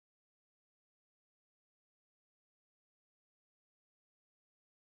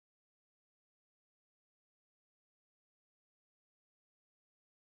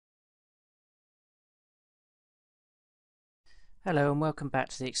Hello and welcome back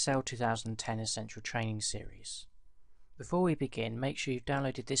to the Excel 2010 Essential Training Series. Before we begin, make sure you've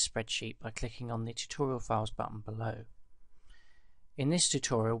downloaded this spreadsheet by clicking on the Tutorial Files button below. In this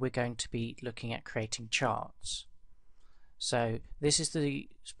tutorial we're going to be looking at creating charts. So this is the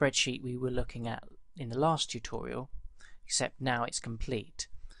spreadsheet we were looking at in the last tutorial, except now it's complete.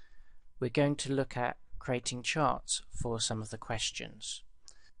 We're going to look at creating charts for some of the questions.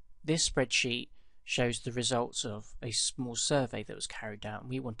 This spreadsheet shows the results of a small survey that was carried out, and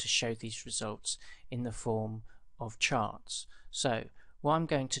we want to show these results in the form of charts. So what I'm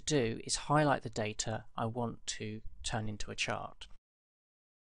going to do is highlight the data I want to turn into a chart.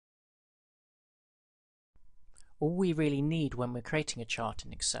 All we really need when we're creating a chart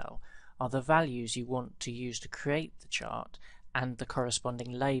in Excel are the values you want to use to create the chart and the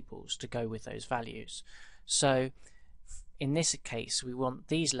corresponding labels to go with those values. So in this case we want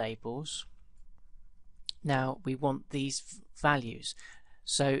these labels. Now we want these values.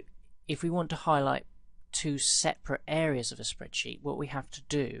 So if we want to highlight two separate areas of a spreadsheet, what we have to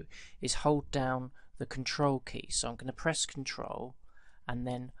do is hold down the control key. So I'm going to press control and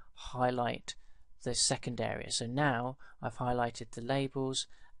then highlight the second area. So now I've highlighted the labels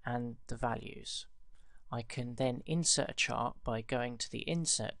and the values. I can then insert a chart by going to the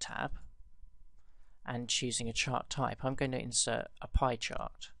Insert tab and choosing a chart type. I'm going to insert a pie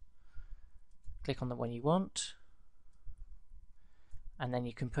chart. Click on the one you want, and then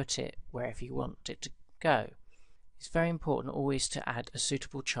you can put it wherever you want it to go. It's very important always to add a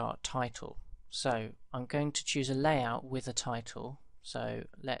suitable chart title. So I'm going to choose a layout with a title. So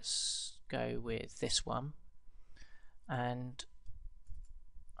let's go with this one, and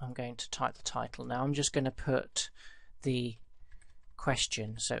I'm going to type the title. Now I'm just going to put the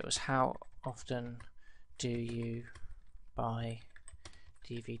question. So it was, how often do you buy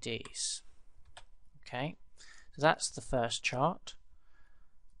DVDs? Okay, so that's the first chart.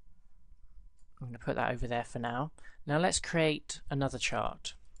 I'm going to put that over there for now. Now let's create another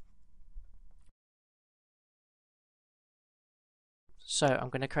chart. So I'm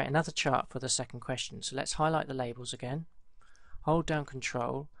going to create another chart for the second question. So let's highlight the labels again, hold down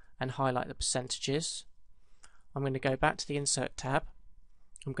control and highlight the percentages. I'm going to go back to the Insert tab.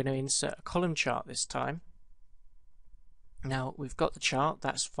 I'm going to insert a column chart this time. Now we've got the chart,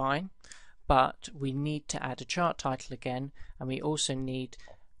 that's fine. But we need to add a chart title again, and we also need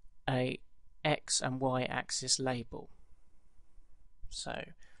a X and Y axis label. So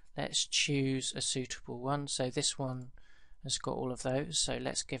let's choose a suitable one. So this one has got all of those, so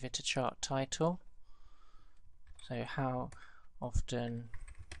let's give it a chart title. So how often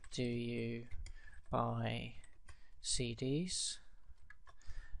do you buy CDs?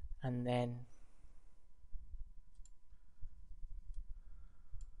 And then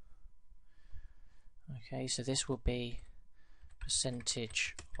okay, so this will be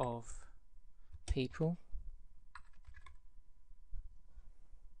percentage of people,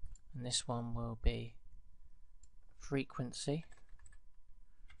 and this one will be frequency,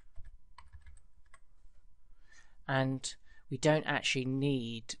 and we don't actually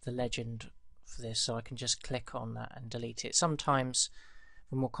need the legend for this, so I can just click on that and delete it. Sometimes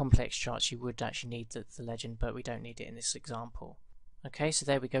for more complex charts you would actually need the legend, but we don't need it in this example. Okay, so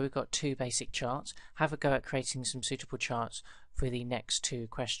there we go, we've got two basic charts. Have a go at creating some suitable charts for the next two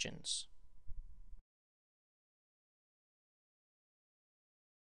questions.